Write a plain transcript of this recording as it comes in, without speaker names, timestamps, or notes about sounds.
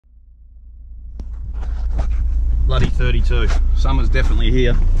bloody 32. Summer's definitely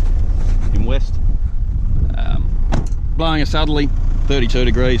here in West. Blowing a southerly, 32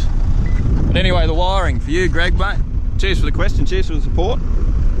 degrees. But anyway, the wiring for you, Greg, mate. Cheers for the question, cheers for the support.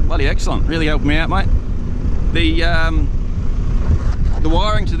 Bloody excellent, really helped me out, mate. The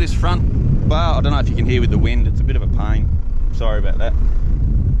wiring to this front bar, I don't know if you can hear with the wind, it's a bit of a pain. Sorry about that.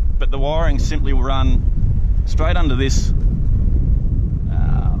 But the wiring simply will run straight under this,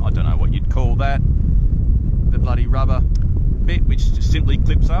 I don't know what you'd call that, the bloody rubber bit, which just simply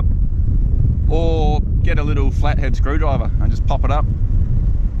clips up, or get a little flathead screwdriver and just pop it up,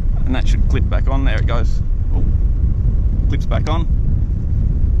 and that should clip back on. There it goes. Oh, clips back on.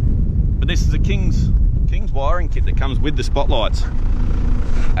 But this is a King's wiring kit that comes with the spotlights,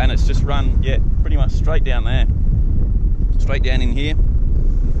 and it's just run, yeah, pretty much straight down there, straight down in here,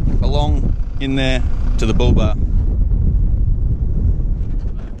 along in there to the bull bar.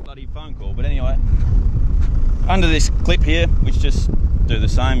 Bloody phone call, but anyway, under this clip here, which just do the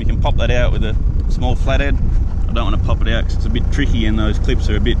same, you can pop that out with a small flathead. I don't want to pop it out because it's a bit tricky and those clips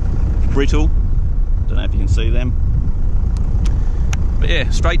are a bit brittle. Don't know if you can see them, but yeah,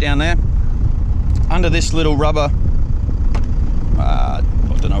 straight down there under this little rubber, I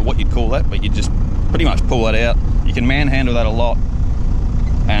don't know what you'd call that, but you just pretty much pull that out. You can manhandle that a lot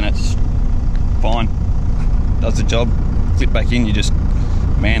and it's fine, does the job. Clip back in, you just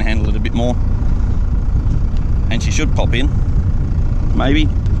manhandle it a bit more, and she should pop in, maybe.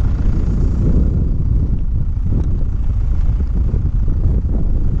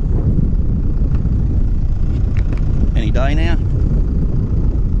 Any day now.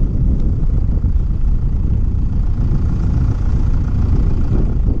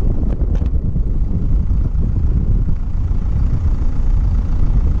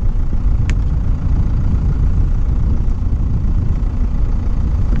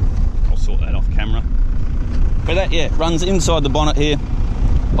 But that, yeah, runs inside the bonnet here,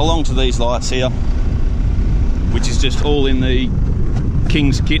 along to these lights here, which is just all in the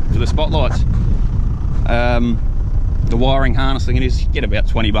King's kit for the spotlights. The wiring harnessing, it is, you get about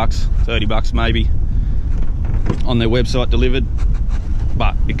 20 bucks, 30 bucks maybe on their website delivered,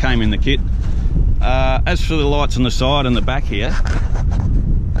 but it came in the kit. As for the lights on the side and the back here,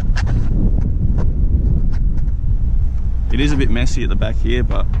 it is a bit messy at the back here,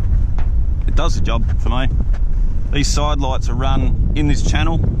 but it does the job for me. These side lights are run in this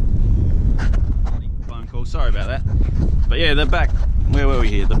channel. Phone call, sorry about that. But yeah, the back, where were we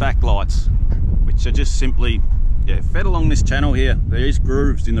here? The back lights, which are just simply, yeah, fed along this channel here. There is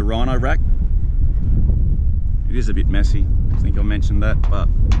grooves in the Rhino-Rack. It is a bit messy, I think I mentioned that, but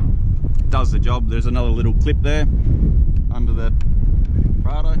it does the job. There's another little clip there under the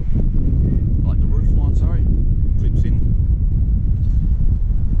Prado, like the roof line, sorry, clips in.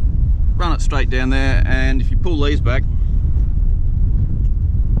 Run it straight down there, and if you pull these back,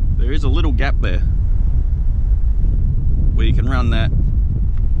 there is a little gap there where you can run that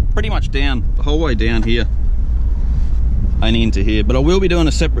pretty much down, the whole way down here and into here. But I will be doing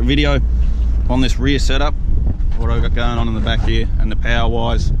a separate video on this rear setup, what I've got going on in the back here and the power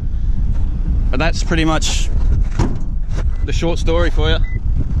wise. But that's pretty much the short story for you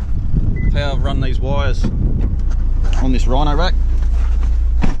of how I've run these wires on this Rhino-Rack.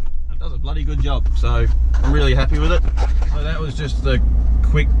 Does a bloody good job, so I'm really happy with it. So that was just a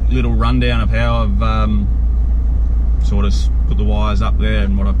quick little rundown of how I've sort of put the wires up there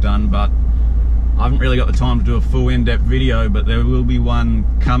and what I've done, but I haven't really got the time to do a full in-depth video, but there will be one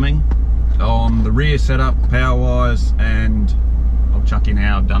coming on the rear setup, power wires, and I'll chuck in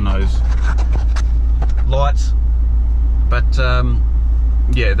how I've done those lights. But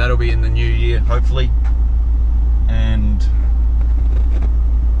yeah, that'll be in the new year hopefully, and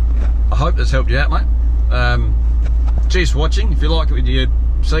I hope this helped you out, mate. Cheers for watching. If you like what you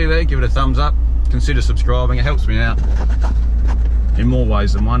see there, give it a thumbs up, consider subscribing, it helps me out in more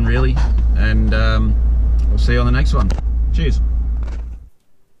ways than one really, and I'll see you on the next one. Cheers.